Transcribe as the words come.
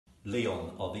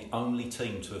Lyon are the only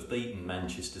team to have beaten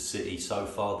Manchester City so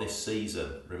far this season.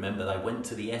 Remember, they went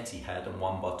to the Etihad and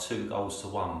won by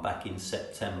 2-1 back in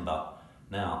September.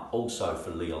 Now, also for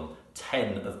Lyon,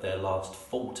 10 of their last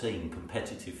 14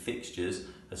 competitive fixtures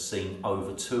have seen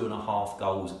over 2.5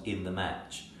 goals in the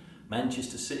match.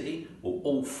 Manchester City, well,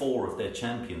 all 4 of their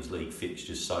Champions League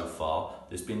fixtures so far,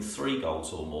 there's been 3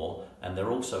 goals or more, and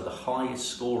they're also the highest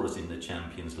scorers in the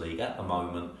Champions League at the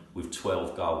moment with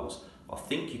 12 goals. I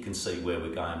think you can see where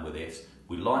we're going with this.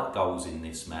 We like goals in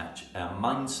this match. Our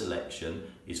main selection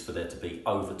is for there to be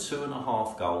over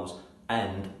 2.5 goals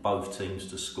and both teams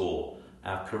to score.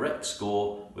 Our correct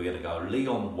score, we're going to go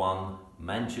Lyon 1,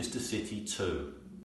 Manchester City 2.